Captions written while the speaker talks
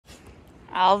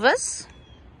Elvis,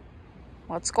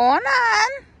 what's going on?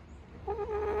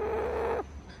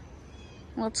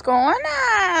 What's going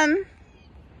on?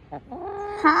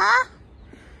 Huh?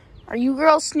 Are you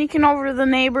girls sneaking over to the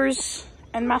neighbors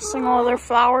and messing all their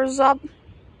flowers up?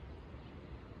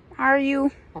 Are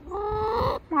you?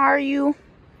 Are you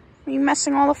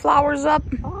messing all the flowers up?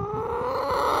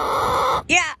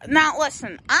 Yeah, now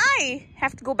listen, I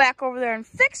have to go back over there and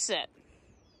fix it.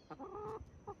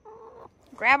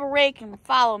 Grab a rake and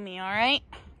follow me, all right?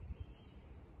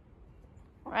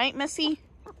 Right, Missy?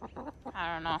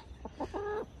 I don't know.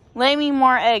 Lay me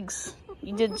more eggs.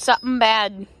 You did something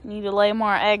bad. You need to lay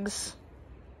more eggs.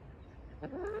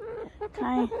 Can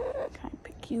I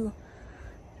pick you?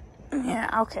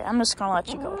 Yeah, okay. I'm just gonna let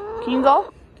you go. Can you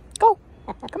go? Go.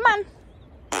 Come on.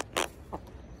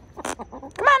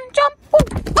 Come on, jump. Ooh,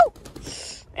 ooh.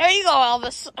 There you go,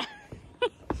 Elvis.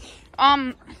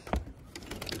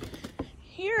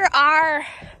 Here are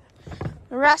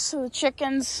the rest of the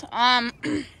chickens.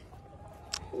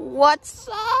 What's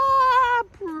up,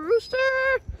 Rooster?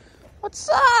 What's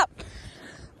up?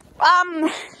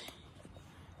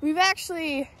 We've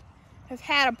actually have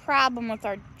had a problem with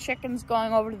our chickens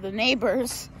going over to the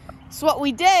neighbors. So what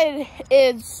we did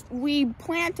is we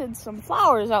planted some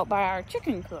flowers out by our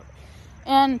chicken coop.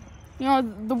 And, you know,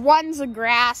 the one's a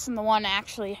grass and the one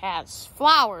actually has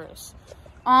flowers.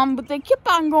 But they kept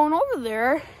on going over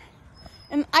there.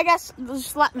 And I guess,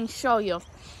 just let me show you.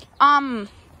 I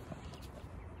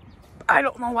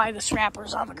don't know why this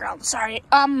wrapper's on the ground, sorry.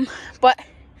 But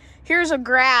here's a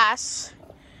grass.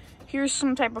 Here's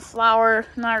some type of flower,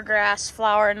 another grass,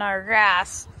 flower, another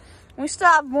grass. We still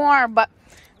have more, but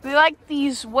they like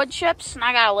these wood chips, and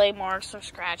I gotta lay more because they're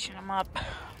scratching them up.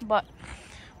 But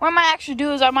what I might actually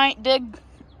do is I might dig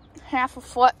half a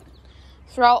foot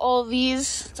throughout all of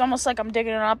these. It's almost like I'm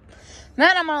digging it up.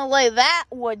 Then I'm gonna lay that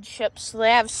wood chip so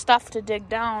they have stuff to dig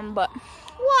down, but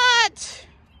what?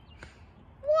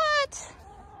 What?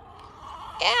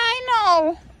 Yeah, I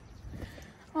know.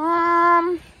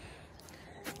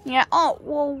 Yeah, oh,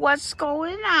 well, what's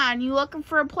going on? You looking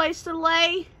for a place to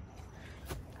lay?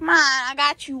 Come on, I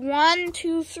got you 1,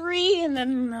 2, 3, and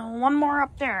then one more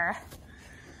up there.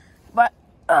 But,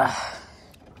 hi,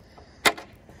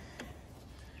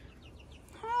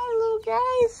 little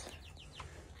guys.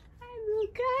 Hi, little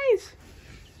guys.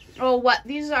 Oh, what?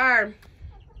 These are,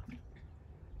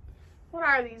 what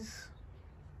are these?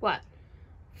 What?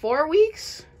 4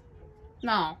 weeks?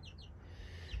 No.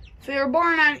 They were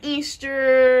born on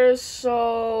Easter,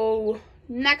 so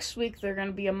next week they're going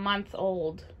to be a month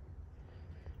old.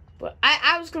 But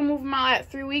I was going to move them out at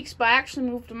 3 weeks, but I actually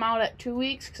moved them out at 2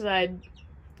 weeks because I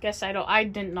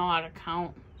didn't know how to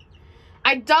count.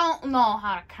 I don't know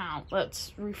how to count.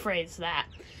 Let's rephrase that.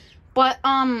 But,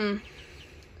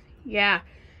 yeah.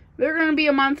 They're going to be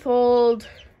a month old.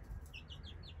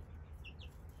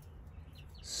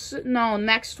 No,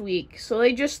 next week. So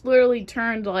they just literally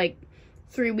turned like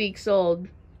 3 weeks old.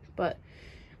 But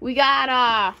we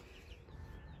got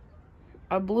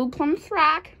a blue Plymouth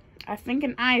Rock, I think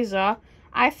an Isa.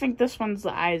 I think this one's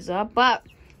the Isa. But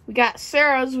we got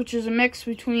Sarah's, which is a mix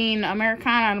between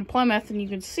Americana and Plymouth. And you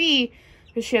can see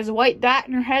because she has a white dot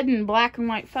in her head and black and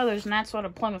white feathers. And that's what a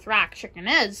Plymouth Rock chicken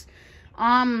is.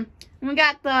 And we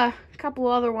got the couple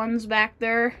other ones back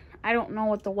there. I don't know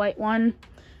what the white one,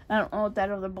 I don't know what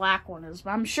that other black one is,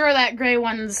 but I'm sure that gray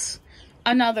one's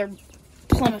another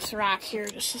Plymouth Rock. Here,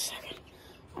 just a second.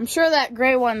 I'm sure that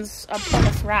gray one's a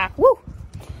Plymouth Rock. Woo!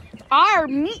 Our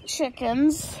meat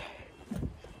chickens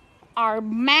are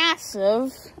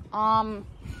massive. But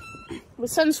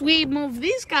since we moved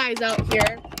these guys out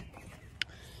here,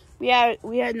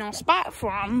 we had no spot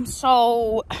for them,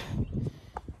 so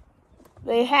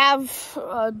they have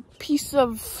a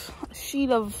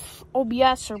sheet of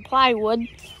OBS or plywood.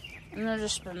 And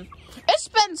it's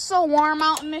been so warm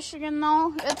out in Michigan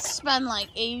though. It's been like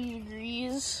 80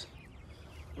 degrees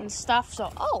and stuff. So,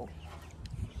 oh,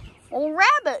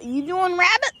 Rabbit, you doing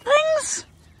rabbit things?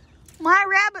 My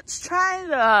rabbit's trying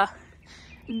to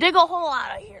dig a hole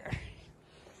out of here.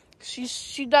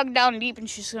 She dug down deep and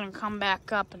she's gonna come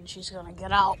back up and she's gonna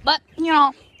get out. But, you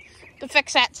know, to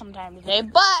fix that sometime today.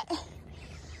 But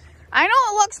I know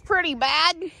it looks pretty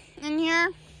bad in here.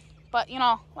 But, you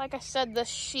know, like I said, this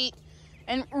sheet,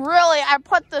 and really, I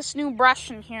put this new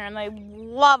brush in here, and they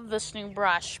love this new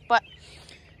brush. But,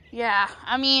 yeah,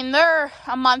 I mean, they're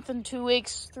a month and 2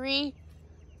 weeks, 3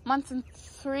 months and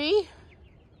 3,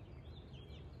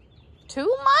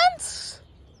 2 months?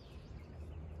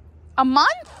 A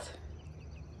month?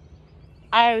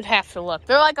 I would have to look.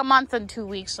 They're like a month and 2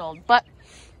 weeks old. But,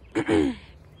 I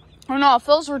don't know, if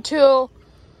those were 2,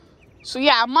 So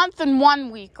yeah, a month and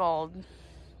 1 week old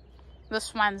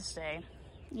this Wednesday.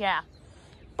 Yeah.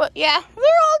 But yeah, they're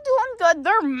all doing good.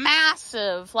 They're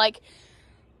massive. Like,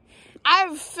 I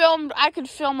could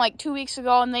film like 2 weeks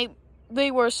ago and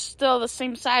they were still the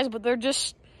same size, but they're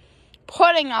just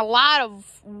putting a lot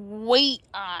of weight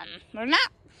on.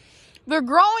 They're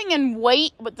growing in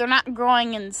weight, but they're not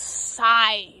growing in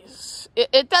size.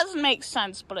 It doesn't make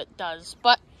sense, but it does.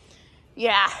 But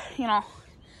yeah, you know,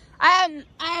 I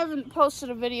haven't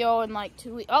posted a video in like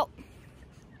 2 weeks. Oh,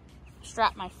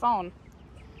 strapped my phone.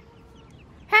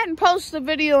 Hadn't posted a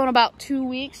video in about 2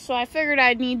 weeks, so I figured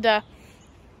I'd need to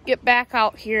get back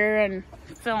out here and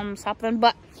film something.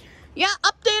 But yeah,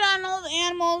 update on all the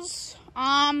animals.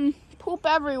 Poop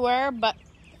everywhere, but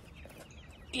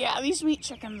yeah, these meat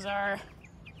chickens are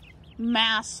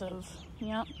massive.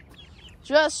 Yep,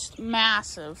 just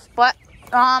massive. But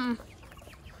yeah,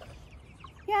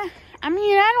 I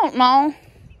mean, I don't know. I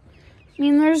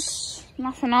mean, there's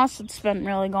nothing else that's been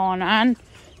really going on.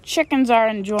 Chickens are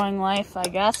enjoying life, I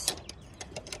guess.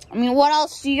 I mean, what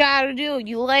else do you gotta do?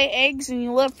 You lay eggs and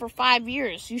you live for 5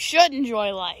 years. You should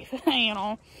enjoy life, you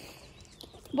know.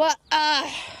 But,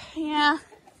 yeah.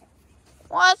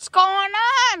 What's going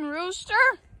on, Rooster?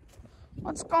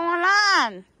 What's going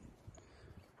on?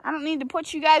 I don't need to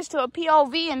put you guys to a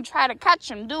POV and try to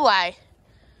catch him, do I?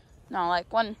 No,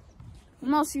 like when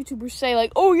most YouTubers say,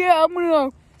 like, oh yeah, I'm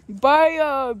gonna buy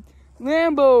a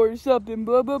Lambo or something,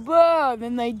 blah, blah, blah. And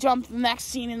then they jump to the next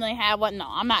scene and they have what? No,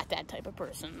 I'm not that type of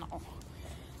person, no.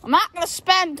 I'm not gonna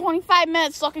spend 25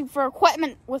 minutes looking for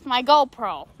equipment with my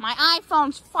GoPro. My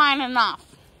iPhone's fine enough.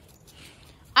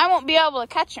 I won't be able to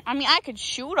catch him. I mean, I could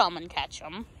shoot them and catch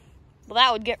them, but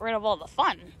that would get rid of all the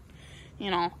fun, you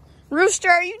know. Rooster,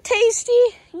 are you tasty?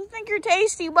 You think you're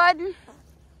tasty, bud?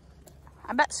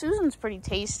 I bet Susan's pretty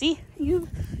tasty. You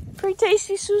pretty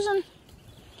tasty, Susan?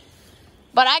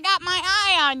 But I got my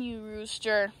eye on you,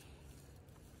 Rooster.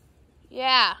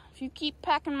 Yeah, if you keep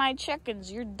pecking my chickens,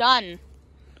 you're done.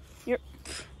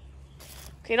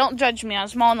 Okay, don't judge me. I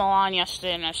was mowing the lawn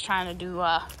yesterday and I was trying to do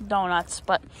donuts,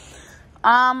 but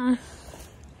when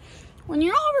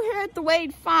you're over here at the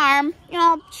Wade farm, you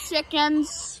know,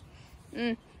 chickens,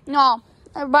 no,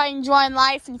 everybody enjoying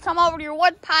life, and you come over to your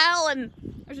wood pile and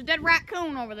there's a dead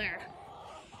raccoon over there.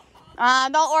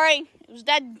 Don't worry, it was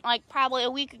dead like probably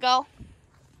a week ago.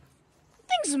 The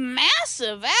thing's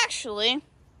massive, actually.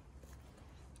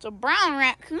 It's a brown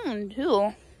raccoon,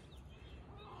 too.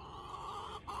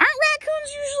 Aren't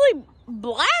raccoons usually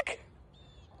black?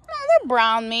 No, they're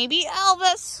brown, maybe.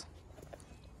 Elvis.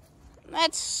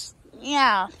 That's,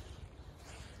 yeah.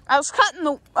 I was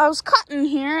cutting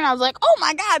here, and I was like, oh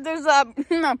my God, there's a,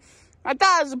 I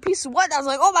thought it was a piece of wood. I was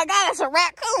like, oh my God, that's a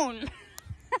raccoon.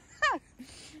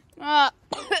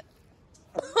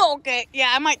 Okay,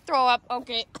 yeah, I might throw up.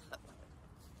 Okay.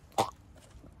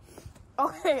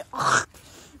 Okay.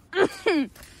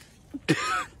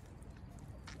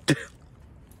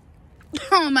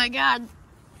 Oh my God.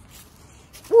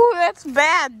 Ooh, that's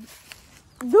bad.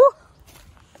 Ooh.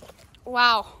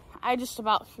 Wow, I just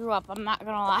about threw up. I'm not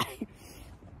gonna lie.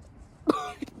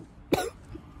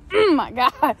 Oh my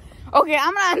God. Okay,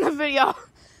 I'm gonna end the video.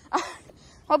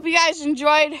 Hope you guys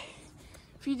enjoyed.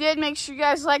 If you did, make sure you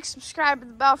guys like, subscribe, hit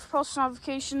the bell for post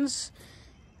notifications.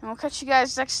 And we'll catch you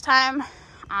guys next time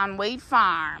on Wade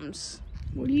Farms.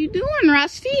 What are you doing,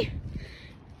 Rusty?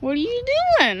 What are you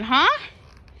doing, huh?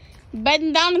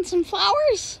 Bedding down in some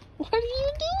flowers? What are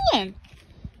you doing?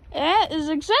 That is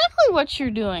exactly what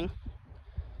you're doing.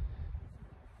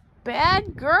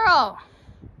 Bad girl.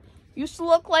 Used to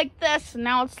look like this, and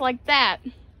now it's like that.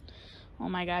 Oh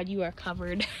my God, you are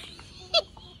covered.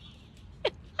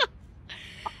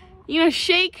 You know,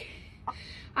 shake.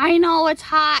 I know it's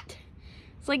hot.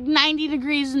 It's like 90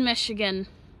 degrees in Michigan.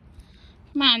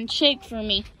 Come on, shake for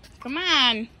me. Come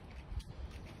on.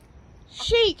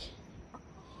 Shake.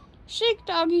 Shake,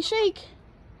 doggy, shake.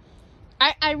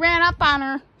 I ran up on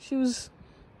her. I was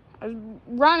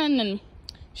running, and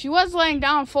she was laying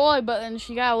down fully, but then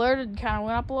she got alerted and kind of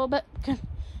went up a little bit. Can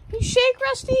you shake,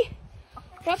 Rusty?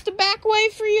 Do I have to back away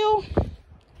for you?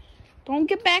 Don't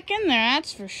get back in there,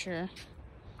 that's for sure.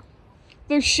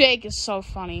 Their shake is so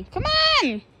funny. Come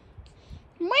on!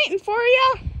 I'm waiting for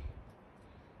you.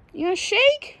 You gonna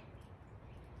shake?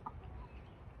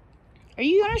 Are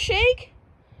you gonna shake?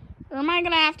 Or am I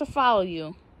gonna have to follow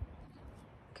you?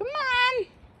 Come on.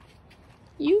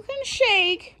 You can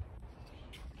shake.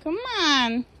 Come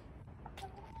on.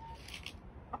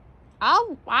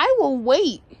 I will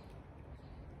wait.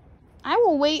 I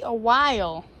will wait a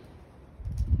while.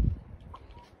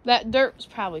 That dirt's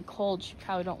probably cold. She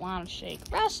probably don't want to shake.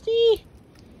 Rusty!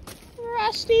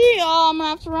 Rusty. Oh, I'm gonna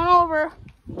have to run over.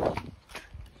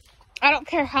 I don't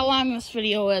care how long this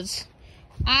video is.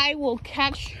 I will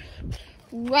catch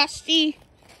Rusty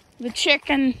the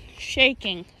chicken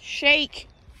shaking. Shake.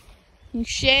 Can you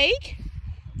shake?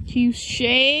 Can you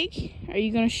shake? Are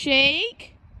you gonna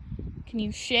shake? Can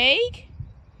you shake?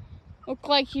 Look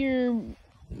like you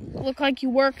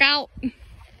work out.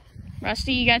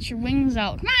 Rusty, you got your wings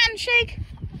out. Come on, shake.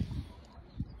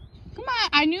 Come on.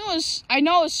 I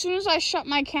know as soon as I shut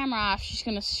my camera off, she's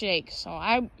gonna shake.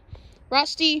 So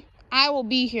Rusty, I will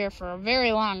be here for a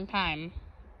very long time.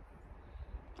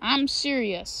 I'm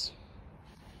serious.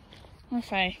 What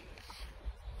if I...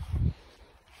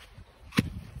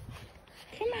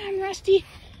 Come on, Rusty.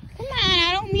 Come on,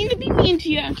 I don't mean to be mean to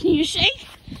you. Can you shake?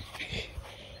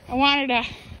 I wanted to...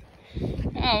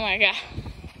 Oh my god.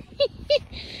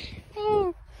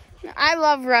 Oh, I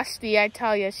love Rusty, I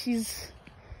tell you. She's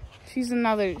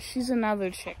another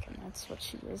chicken. That's what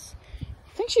she is.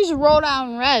 I think she's a Rhode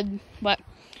Island Red, but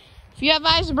if you have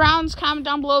Isa Browns, comment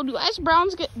down below. Do Isa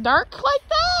Browns get dark like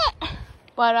that?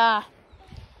 But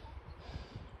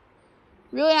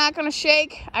really not gonna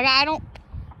shake. I got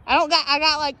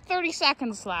like 30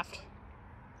 seconds left.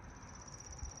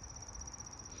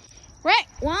 Right,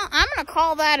 well, I'm gonna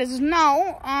call that as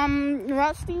no.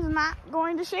 Rusty's not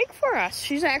going to shake for us.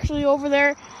 She's actually over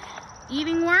there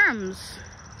eating worms.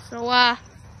 So,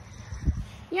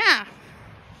 yeah.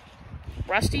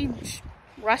 Rusty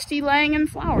laying in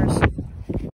flowers.